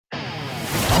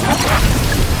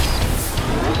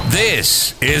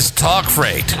This is Talk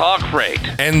Freight. Talk Freight.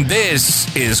 And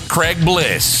this is Craig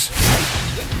Bliss.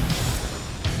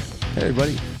 Hey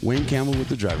everybody, Wayne Campbell with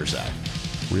the driver's side.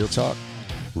 Real talk,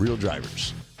 real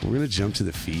drivers. We're going to jump to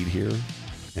the feed here,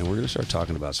 and we're going to start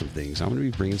talking about some things. I'm going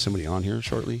to be bringing somebody on here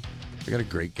shortly. I got a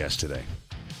great guest today,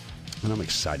 and I'm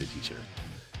excited he's here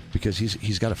because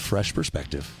he's got a fresh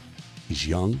perspective. He's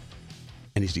young,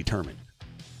 and he's determined.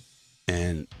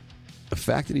 And the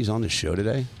fact that he's on this show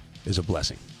today is a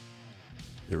blessing.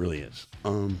 It really is.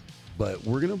 But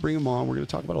we're going to bring him on. We're going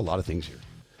to talk about a lot of things here.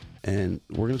 And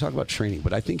we're going to talk about training.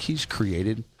 But I think he's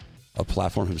created a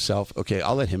platform himself. Okay,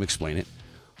 I'll let him explain it.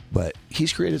 But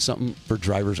he's created something for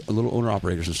drivers, little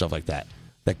owner-operators and stuff like that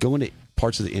go into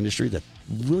parts of the industry that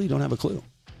really don't have a clue,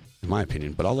 in my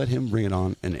opinion. But I'll let him bring it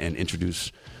on and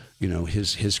introduce,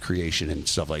 his creation and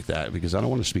stuff like that, because I don't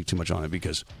want to speak too much on it,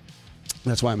 because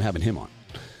that's why I'm having him on.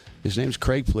 His name's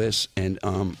Craig Bliss, and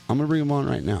I'm going to bring him on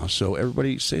right now. So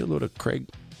everybody say hello to Craig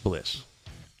Bliss.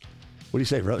 What do you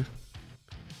say, brother?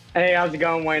 Hey, how's it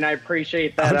going, Wayne? I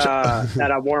appreciate that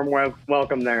that warm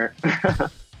welcome there.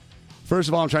 First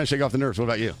of all, I'm trying to shake off the nerves. What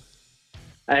about you?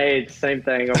 Hey, same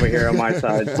thing over here on my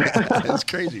side. That's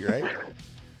crazy, right?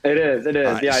 It is. Right,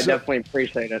 I definitely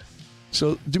appreciate it.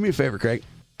 So do me a favor, Craig.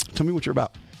 Tell me what you're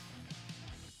about.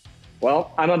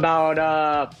 Well, I'm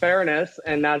about fairness,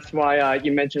 and that's why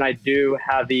you mentioned I do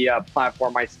have the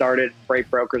platform I started, Freight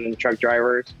Brokers and Truck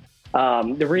Drivers.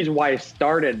 The reason why I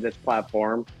started this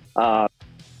platform... I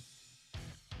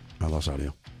lost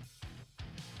audio.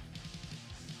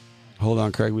 Hold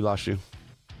on, Craig. We lost you.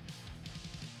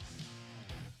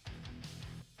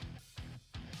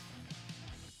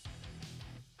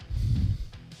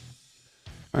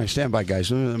 All right, stand by,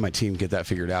 guys. Let my team get that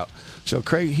figured out. So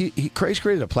Craig's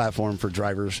created a platform for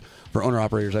drivers, for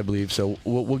owner-operators, I believe. So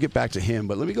we'll get back to him.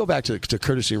 But let me go back to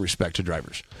courtesy and respect to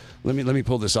drivers. Let me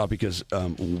pull this off because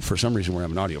for some reason we're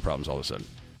having audio problems all of a sudden.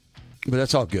 But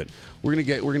that's all good. We're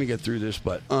gonna get through this.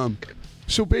 But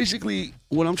so basically,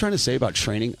 what I'm trying to say about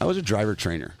training, I was a driver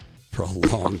trainer for a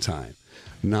long time,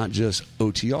 not just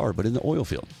OTR, but in the oil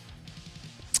field.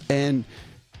 And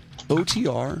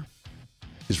OTR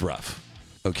is rough.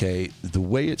 Okay, the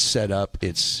way it's set up,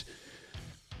 it's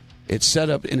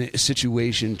set up in a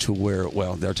situation to where,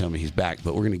 well, they're telling me he's back,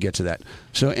 but we're going to get to that.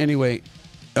 So anyway,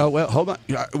 hold on.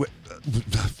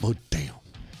 Oh, damn.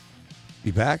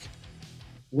 You back?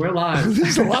 We're live. This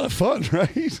is a lot of fun,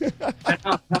 right?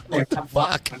 What the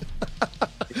fuck?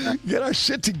 Get our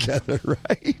shit together,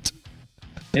 right?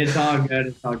 It's all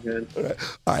good. All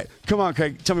right. Come on,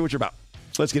 Craig. Tell me what you're about.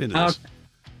 Let's get into this.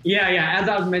 Yeah. As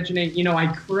I was mentioning,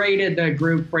 I created the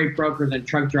group Freight Brokers and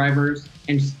Truck Drivers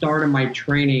and started my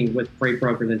training with Freight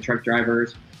Brokers and Truck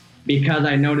Drivers because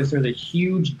I noticed there's a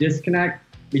huge disconnect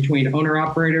between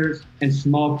owner-operators and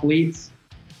small fleets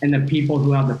and the people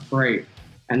who have the freight.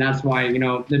 And that's why,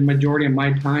 the majority of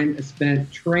my time is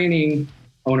spent training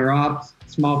owner-ops,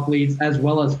 small fleets, as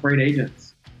well as freight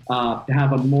agents to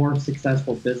have a more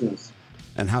successful business.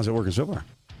 And how's it working so far?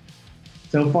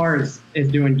 So far, it's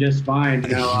doing just fine.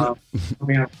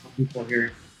 Helping out people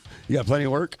here. You got plenty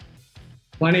of work?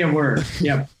 Plenty of work.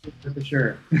 Yeah, for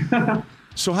sure.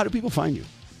 So how do people find you?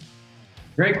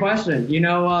 Great question.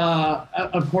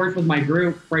 Of course, with my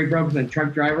group, Freight Brokers and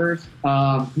Truck Drivers,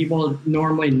 people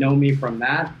normally know me from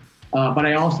that. But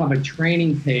I also have a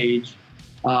training page,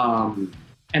 and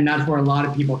that's where a lot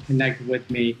of people connect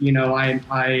with me.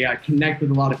 I connect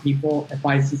with a lot of people. If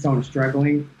I see someone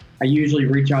struggling, I usually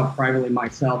reach out privately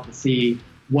myself to see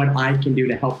what I can do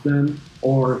to help them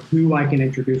or who I can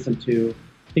introduce them to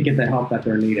get the help that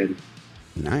they're needed.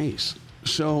 Nice.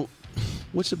 So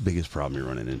what's the biggest problem you're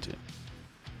running into?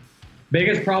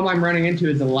 Biggest problem I'm running into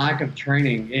is the lack of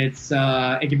training. It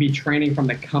could be training from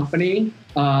the company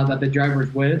that the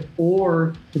driver's with,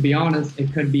 or to be honest,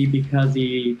 it could be because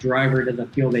the driver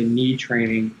doesn't feel they need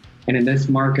training. And in this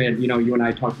market, you and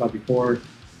I talked about before,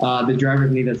 the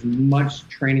drivers need as much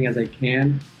training as they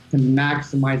can to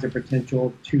maximize their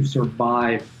potential to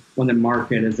survive when the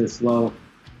market is this low.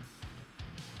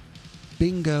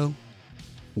 Bingo.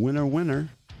 Winner, winner.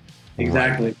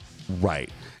 Exactly. Right.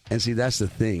 And see, that's the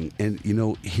thing. And,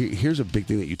 here's a big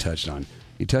thing that you touched on.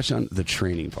 You touched on the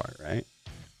training part, right?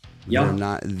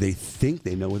 Yep. They think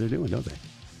they know what they're doing, don't they?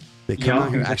 They come out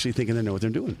here actually thinking they know what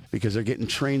they're doing because they're getting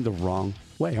trained the wrong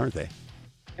way, aren't they?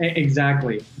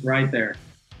 Exactly. Right there.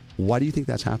 Why do you think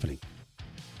that's happening?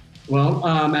 Well,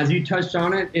 as you touched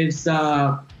on it, it's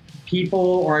people,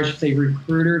 or I should say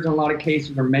recruiters in a lot of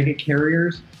cases, or mega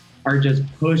carriers, are just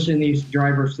pushing these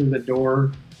drivers through the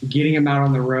door, getting them out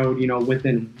on the road,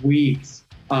 within weeks,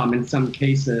 in some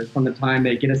cases, from the time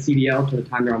they get a CDL to the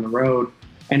time they're on the road.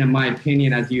 And in my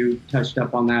opinion, as you touched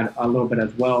up on that a little bit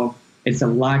as well, it's a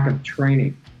lack of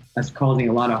training that's causing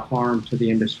a lot of harm to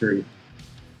the industry.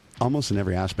 Almost in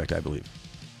every aspect, I believe.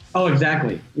 Oh,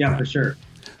 exactly. Yeah, for sure.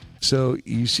 So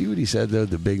you see what he said, though,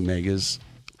 the big megas?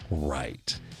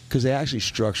 Right. Because they actually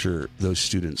structure those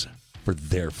students for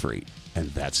their freight, and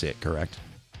that's it, correct?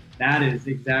 That is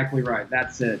exactly right.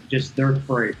 That's it. Just their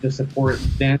freight to support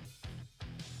them.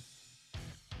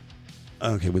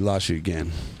 Okay, we lost you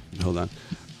again. Hold on.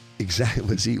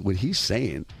 Exactly. What he's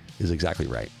saying is exactly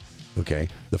right. Okay.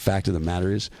 The fact of the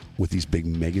matter is, what these big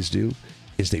megas do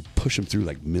is they push them through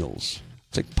like mills.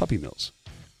 It's like puppy mills,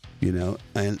 you know,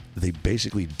 and they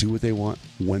basically do what they want,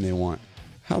 when they want,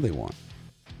 how they want.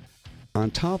 On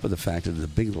top of the fact that the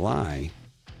big lie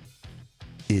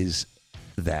is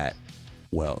that,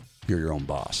 well, you're your own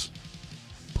boss.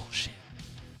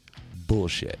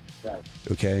 Bullshit. Right.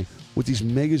 Okay? What these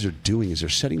megas are doing is they're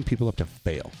setting people up to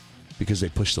fail because they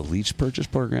push the lease purchase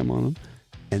program on them,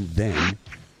 and then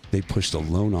they push the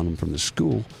loan on them from the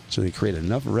school, so they create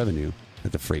enough revenue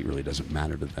that the freight really doesn't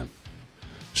matter to them.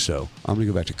 So I'm going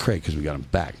to go back to Craig because we got him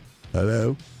back.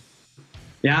 Hello?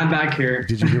 Yeah, I'm back here.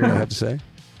 Did you hear what I had to say?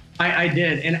 I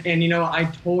did. And, you know, I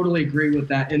totally agree with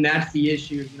that. And that's the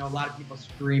issue. You know, a lot of people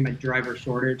scream at driver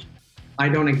shortage. I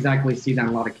don't exactly see that in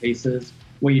a lot of cases.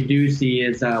 What you do see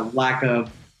is a lack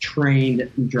of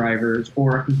trained drivers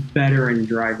or veteran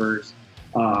drivers.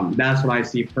 That's what I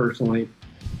see personally.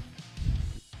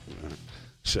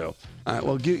 So,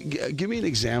 well, give me an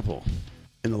example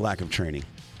in the lack of training.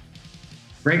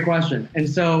 Great question. And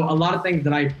so a lot of things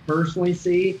that I personally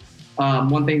see,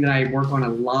 one thing that I work on a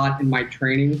lot in my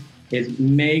training is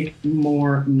make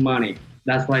more money.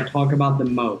 That's what I talk about the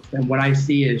most. And what I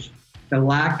see is the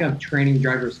lack of training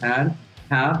drivers have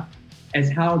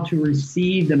is how to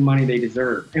receive the money they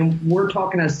deserve. And we're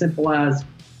talking as simple as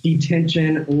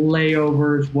detention,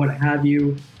 layovers, what have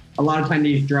you. A lot of times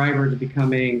these drivers are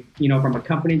becoming, you know, from a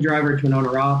company driver to an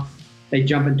owner-op. They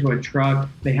jump into a truck,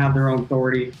 they have their own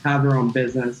authority, have their own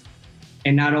business.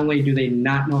 And not only do they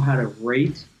not know how to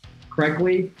rate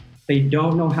correctly, they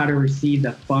don't know how to receive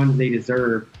the funds they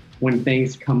deserve when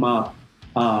things come up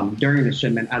during the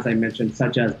shipment, as I mentioned,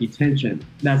 such as detention.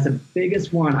 That's the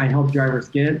biggest one I help drivers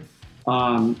get.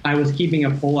 I was keeping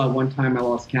a poll at one time, I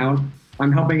lost count.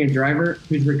 I'm helping a driver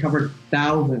who's recovered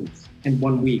thousands in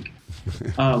 1 week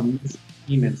of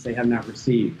payments they have not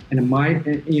received. And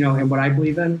and what I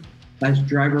believe in, that's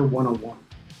driver 101.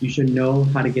 You should know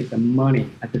how to get the money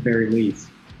at the very least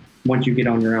once you get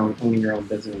on your own, owning your own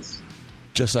business.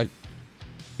 Just like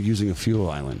using a fuel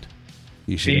island.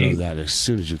 You should know that as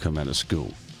soon as you come out of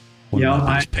school. One of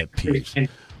my biggest pet peeves. And,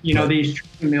 these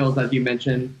training mills, as you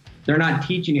mentioned, they're not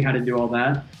teaching you how to do all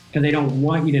that because they don't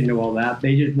want you to know all that.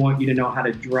 They just want you to know how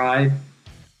to drive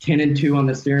 10 and 2 on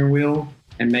the steering wheel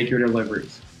and make your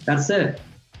deliveries. That's it.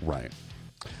 Right.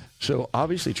 So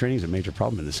obviously training is a major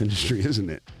problem in this industry, isn't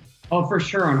it? Oh, for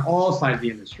sure. On all sides of the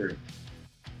industry.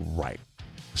 Right.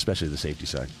 Especially the safety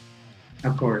side.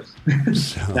 Of course.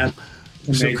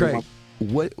 So Craig,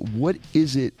 what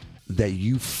is it that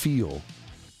you feel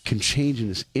can change in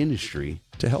this industry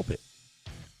to help it?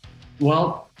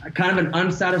 Well, kind of an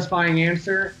unsatisfying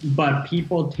answer, but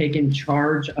people taking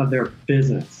charge of their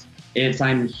business.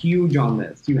 I'm huge on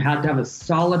this. You have to have a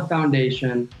solid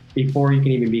foundation before you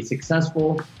can even be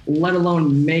successful, let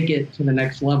alone make it to the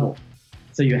next level.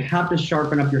 So you have to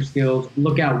sharpen up your skills,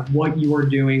 look at what you are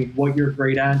doing, what you're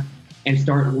great at, and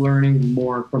start learning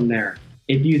more from there.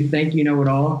 If you think you know it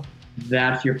all,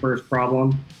 that's your first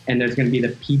problem. And there's going to be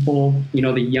the people,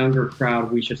 the younger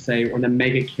crowd, we should say, or the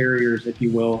mega carriers, if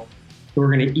you will, who are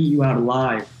going to eat you out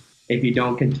alive if you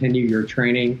don't continue your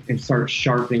training and start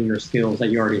sharpening your skills that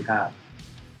you already have.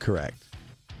 Correct.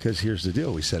 Because here's the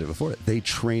deal. We said it before. They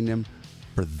train them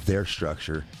for their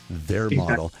structure, their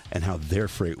model, and how their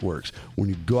freight works. When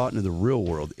you go out into the real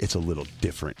world, it's a little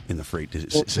different in the freight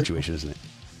situation, isn't it?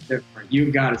 Different.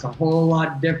 You got it. It's a whole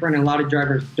lot different. And a lot of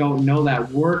drivers don't know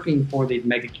that working for these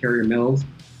mega carrier mills.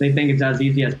 They think it's as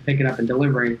easy as picking up and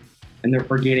delivering, and they're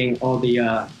forgetting all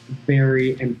the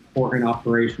very important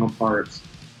operational parts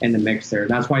in the mix there.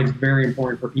 That's why it's very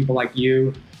important for people like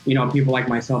you, people like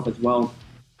myself as well,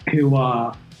 who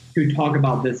talk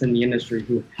about this in the industry,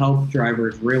 who help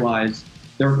drivers realize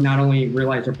not only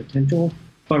realize their potential,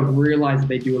 but realize that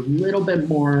they do a little bit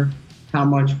more, how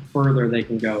much further they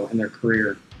can go in their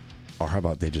career. Or how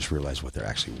about they just realize what they're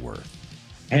actually worth?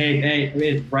 Hey,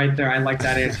 it's right there. I like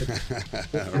that answer.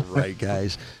 All right,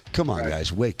 guys. Come on,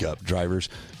 guys. Wake up, drivers.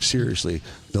 Seriously,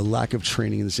 the lack of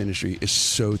training in this industry is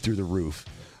so through the roof.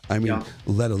 I mean, Yeah.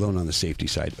 let alone on the safety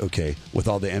side. Okay, with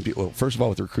all the empty, well, first of all,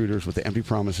 with recruiters, with the empty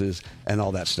promises and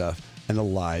all that stuff, and the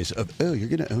lies of, oh, you're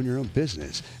going to own your own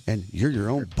business and you're your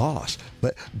own boss.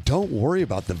 But don't worry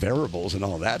about the variables and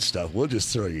all that stuff. We'll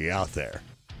just throw you out there.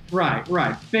 Right.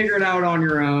 Figure it out on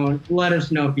your own. Let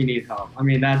us know if you need help. I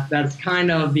mean, that's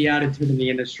kind of the attitude in the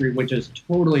industry, which is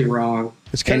totally wrong.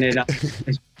 It's kind of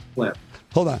it's flip.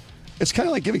 Hold on. It's kind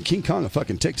of like giving King Kong a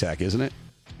fucking Tic Tac, isn't it?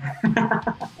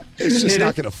 It's just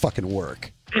not going to fucking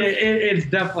work. It's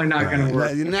definitely not going to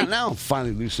work. Now I'm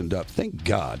finally loosened up. Thank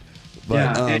God.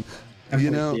 But,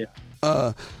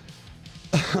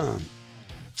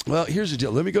 well, here's the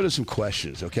deal. Let me go to some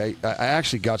questions, okay? I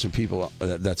actually got some people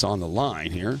that's on the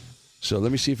line here. So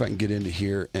let me see if I can get into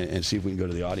here and see if we can go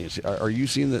to the audience. Are you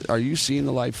seeing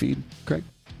the live feed, Craig?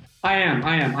 I am.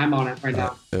 I'm on it right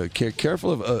now.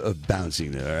 Careful of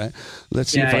bouncing there, all right? Let's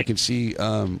see if I can see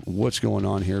what's going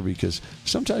on here, because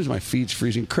sometimes my feed's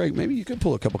freezing. Craig, maybe you could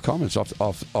pull a couple comments off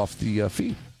the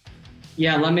feed.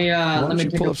 Yeah, let me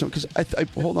pull up some, because I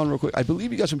hold on real quick. I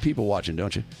believe you got some people watching,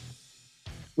 don't you?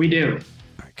 We do.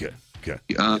 All right, good.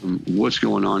 What's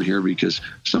going on here? Because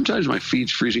sometimes my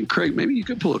feed's freezing. Craig, maybe you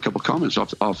could pull a couple comments off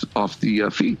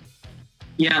the feed.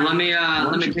 Yeah, let me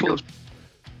pull up.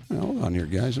 Hold on here,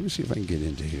 guys. Let me see if I can get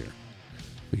into here,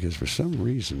 because for some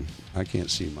reason I can't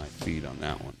see my feed on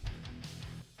that one.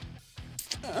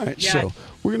 All right, so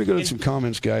we're gonna go to some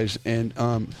comments, guys, and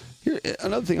here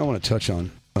another thing I want to touch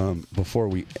on before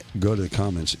we go to the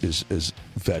comments is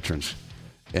veterans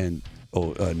and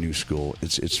new school.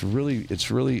 It's really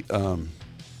the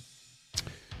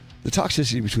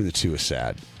toxicity between the two is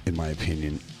sad, in my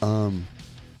opinion.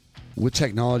 With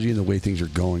technology and the way things are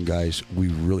going, guys, we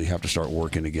really have to start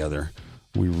working together.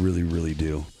 We really, really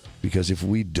do, because if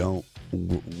we don't,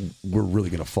 we're really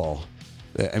going to fall.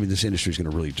 I mean, this industry is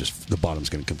going to really the bottom's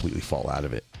going to completely fall out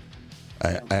of it.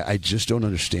 I just don't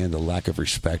understand the lack of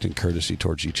respect and courtesy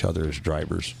towards each other as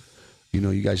drivers. You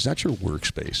know, you guys, that's your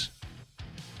workspace.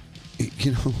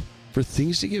 You know, for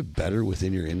things to get better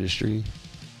within your industry,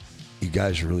 you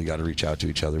guys really got to reach out to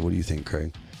each other. What do you think,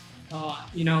 Craig?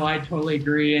 I totally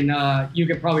agree, and you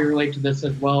could probably relate to this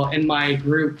as well. In my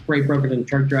group, Freight Brokers and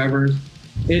Truck Drivers,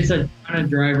 it's a ton of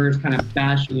drivers kind of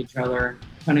bashing each other,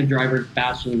 ton of drivers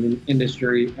bashing the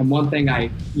industry. And one thing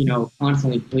I,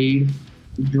 constantly plead,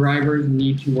 drivers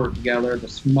need to work together. The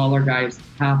smaller guys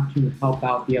have to help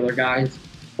out the other guys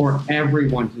for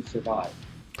everyone to survive.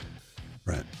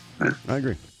 Right. I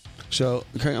agree. So,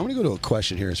 okay, I'm going to go to a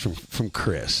question here. It's from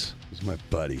Chris. He's my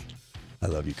buddy. I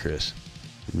love you, Chris.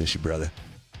 I miss you, brother.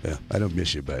 Yeah, I don't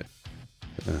miss you, but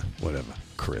whatever,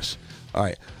 Chris. All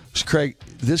right. So, Craig,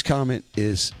 this comment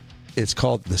it's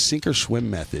called the sink or swim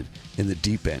method in the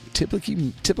deep end.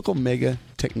 Typical mega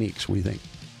techniques. What do you think?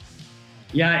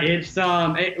 Yeah, it's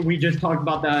we just talked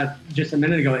about that just a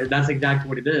minute ago. That's exactly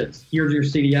what it is. Here's your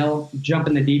CDL, jump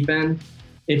in the deep end.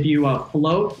 If you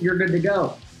float, you're good to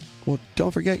go. Well,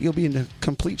 don't forget you'll be in a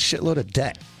complete shitload of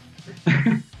debt.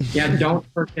 Yeah, don't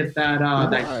forget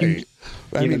that huge.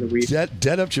 I mean,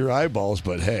 debt up to your eyeballs,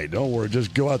 but hey, don't worry.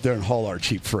 Just go out there and haul our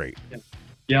cheap freight.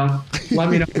 Yeah, let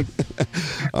me know.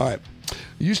 All right.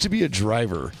 Used to be a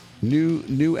driver.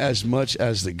 Knew as much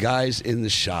as the guys in the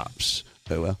shops.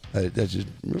 Oh,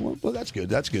 that's good.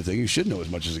 That's a good thing. You should know as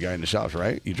much as the guy in the shops,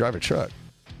 right? You drive a truck.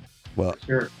 Well,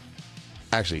 sure.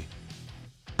 Actually,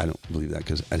 I don't believe that,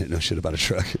 because I didn't know shit about a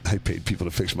truck. I paid people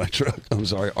to fix my truck. I'm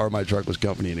sorry. Or my truck was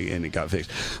company and it got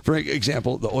fixed. For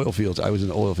example, the oil fields. I was in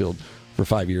the oil field for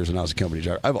 5 years and I was a company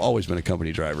driver. I've always been a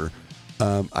company driver.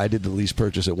 I did the lease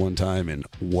purchase at one time, and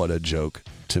what a joke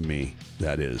to me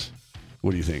that is.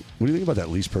 What do you think? What do you think about that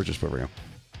lease purchase program?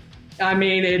 I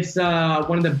mean, it's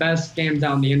one of the best scams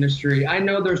out in the industry. I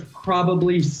know there's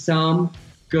probably some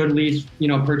good lease,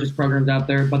 purchase programs out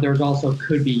there, but there's also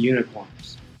could be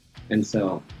unicorns. And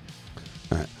so.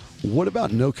 All right. What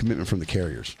about no commitment from the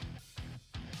carriers?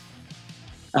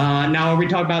 Now, are we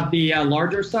talking about the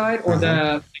larger side or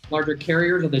the larger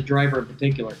carriers, or the driver in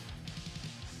particular?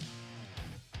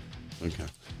 Okay.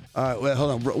 Wait,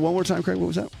 hold on. One more time, Craig. What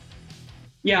was that?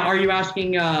 Yeah. Are you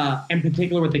asking in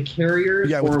particular with the carriers?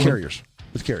 Yeah, with carriers.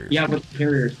 With carriers. Yeah, with the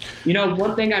carriers.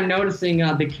 One thing I'm noticing,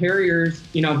 the carriers,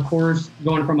 of course,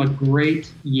 going from a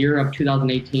great year of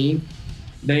 2018,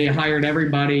 they hired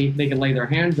everybody they could lay their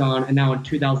hands on. And now in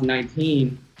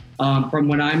 2019, from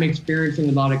what I'm experiencing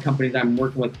with a lot of companies I'm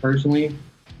working with personally,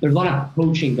 there's a lot of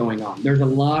poaching going on. There's a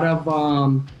lot of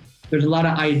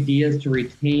ideas to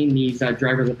retain these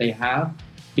drivers that they have,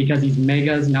 because these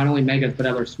megas, not only megas, but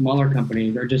other smaller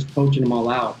companies are just poaching them all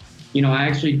out. I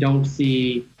actually don't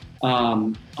see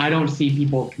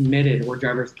people committed, or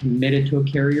drivers committed to a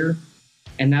carrier.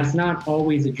 And that's not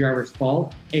always the driver's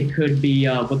fault. It could be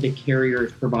what the carrier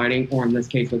is providing, or in this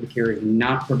case, what the carrier is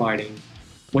not providing,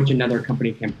 which another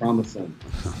company can promise them.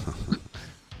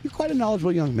 You're quite a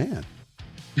knowledgeable young man.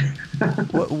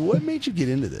 What made you get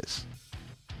into this?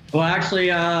 Well,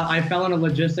 actually, I fell into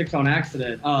logistics on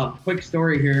accident. Quick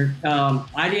story here.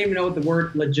 I didn't even know what the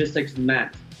word logistics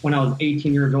meant when I was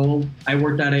 18 years old. I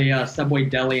worked at a Subway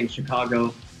deli in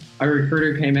Chicago. A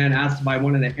recruiter came in, asked if I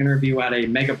wanted to interview at a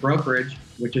mega brokerage,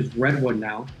 which is Redwood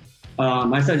now.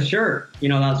 I said, sure. That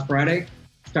was Friday.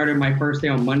 Started my first day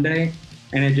on Monday,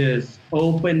 and it just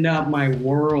opened up my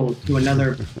world to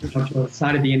another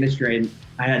side of the industry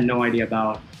I had no idea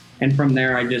about. And from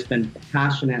there, I've just been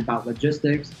passionate about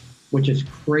logistics, which is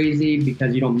crazy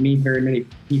because you don't meet very many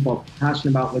people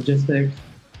passionate about logistics.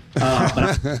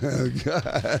 God.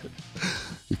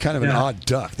 You're kind of an odd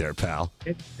duck there, pal.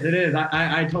 It is.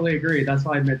 I totally agree. That's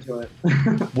why I admit to it.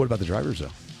 What about the drivers, though?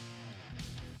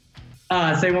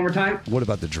 Say one more time. What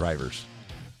about the drivers?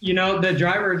 The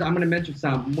drivers, I'm going to mention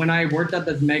some. When I worked at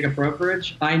this mega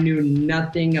brokerage, I knew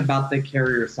nothing about the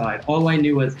carrier side. All I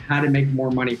knew was how to make more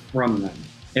money from them.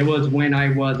 It was when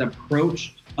I was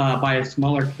approached by a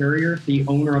smaller carrier, the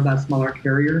owner of that smaller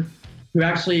carrier, who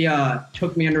actually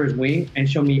took me under his wing and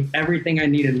showed me everything I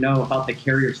needed to know about the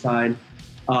carrier side.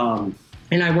 And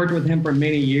I worked with him for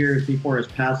many years before his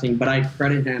passing, but I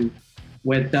credit him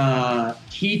with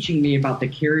teaching me about the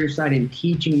carrier side and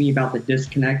teaching me about the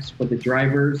disconnects with the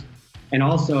drivers, and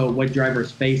also what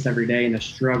drivers face every day and the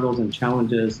struggles and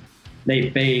challenges they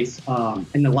face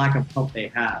and the lack of help they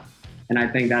have. And I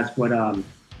think that's what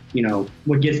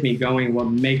what gets me going, what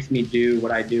makes me do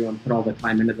what I do and put all the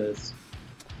time into this.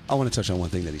 I want to touch on one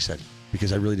thing that he said,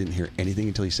 because I really didn't hear anything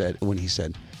until when he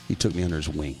said he took me under his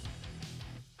wing.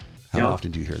 How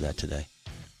often do you hear that today?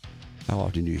 How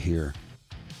often do you hear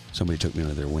somebody took me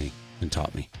under their wing and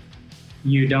taught me?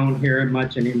 You don't hear it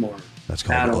much anymore. That's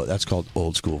called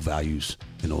old school values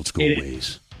and old school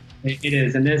ways. It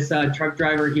is. And this truck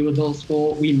driver, he was old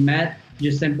school. We met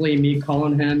just simply me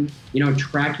calling him,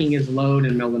 tracking his load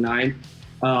in the middle of the night.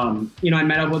 I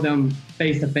met up with him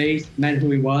face to face, met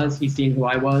who he was. He's seen who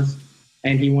I was,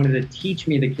 and he wanted to teach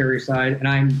me the carrier side. And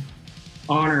I'm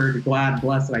honored, glad,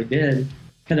 blessed that I did,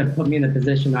 because it put me in the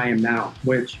position I am now,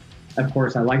 which, of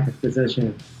course, I like the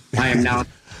position I am now.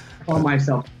 I call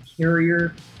myself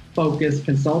carrier-focused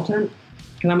consultant,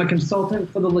 because I'm a consultant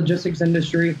for the logistics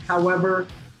industry. However,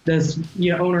 this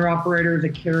owner-operators, the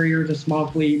carriers, the small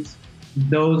fleets,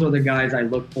 those are the guys I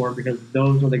look for, because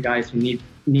those are the guys who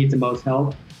need the most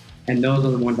help, and those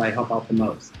are the ones I help out the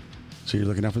most. So you're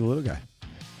looking out for the little guy.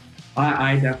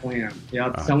 I definitely am.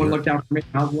 Yeah, someone looked out for me.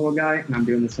 I was a little guy, and I'm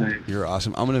doing the same. You're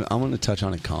awesome. I'm gonna touch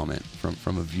on a comment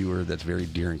from a viewer that's very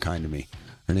dear and kind to me.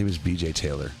 Her name is BJ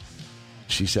Taylor.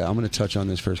 She said, I'm going to touch on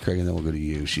this first, Craig, and then we'll go to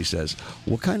you. She says,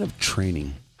 what kind of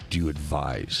training do you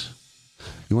advise?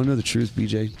 You want to know the truth,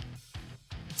 BJ?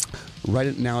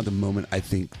 Right now at the moment, I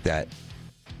think that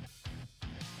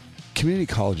community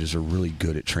colleges are really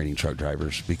good at training truck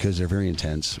drivers because they're very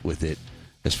intense with it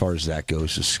as far as that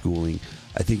goes, to schooling.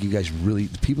 I think you guys really,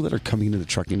 the people that are coming into the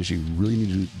truck industry really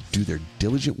need to do their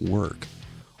diligent work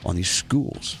on these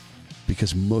schools,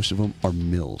 because most of them are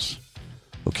mills.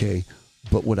 Okay?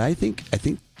 But what I think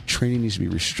training needs to be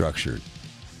restructured,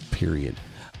 period.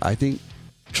 I think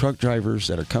truck drivers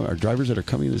that are coming, or drivers that are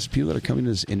coming to this, people that are coming to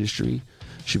this industry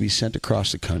should be sent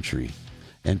across the country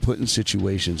and put in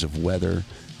situations of weather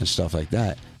and stuff like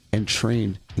that and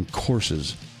trained in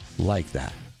courses like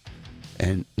that.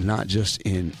 And not just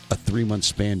in a 3-month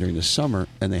span during the summer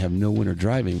and they have no winter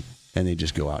driving and they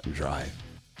just go out and drive.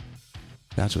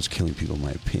 That's what's killing people, in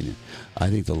my opinion.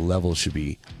 I think the level should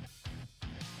be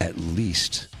at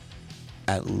least,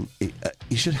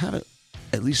 you should have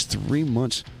at least 3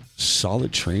 months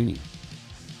solid training.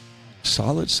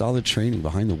 Solid training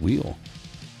behind the wheel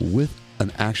with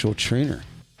an actual trainer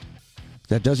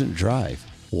that doesn't drive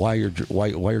while you're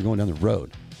going down the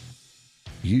road.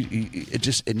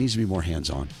 It needs to be more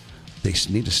hands-on. They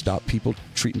need to stop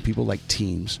treating people like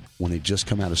teams when they just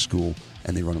come out of school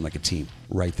and they run them like a team.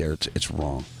 Right there, it's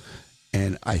wrong.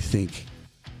 And I think,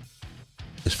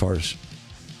 as far as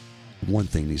one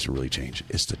thing needs to really change,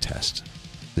 is the test,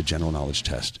 the general knowledge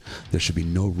test. There should be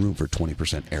no room for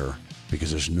 20% error,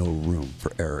 because there's no room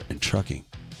for error in trucking,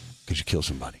 because you kill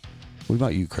somebody. What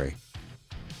about you, Craig?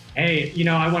 Hey,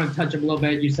 I want to touch up a little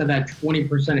bit. You said that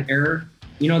 20% error.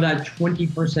 That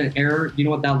 20% error, you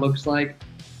know what that looks like?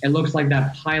 It looks like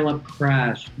that pileup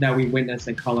crash that we witnessed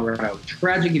in Colorado.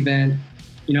 Tragic event,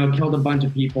 killed a bunch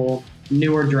of people,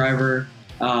 newer driver.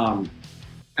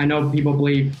 I know people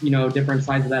believe, different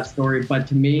sides of that story, but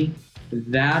to me,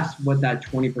 That's what that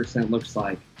 20% looks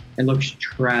like. It looks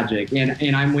tragic.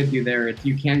 And I'm with you there. If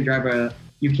you can't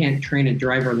train a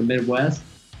driver in the Midwest,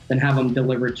 then have them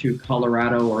delivered to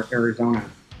Colorado or Arizona.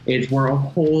 We're a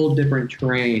whole different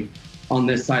terrain on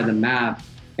this side of the map.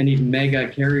 And these mega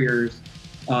carriers,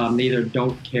 they either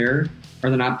don't care or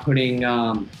they're not putting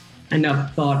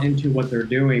enough thought into what they're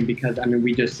doing, because, I mean,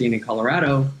 we just seen in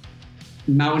Colorado,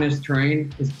 mountainous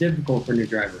terrain is difficult for new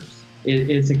drivers.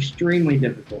 It's extremely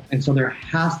difficult. And so there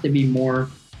has to be more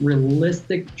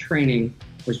realistic training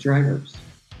with drivers.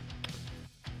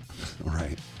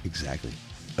 Right, exactly.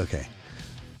 Okay.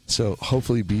 So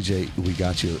hopefully, BJ, we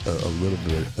got you a little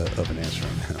bit of an answer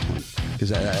on that one. Because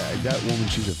that woman,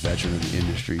 she's a veteran of the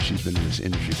industry. She's been in this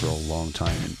industry for a long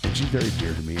time, and she's very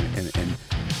dear to me. And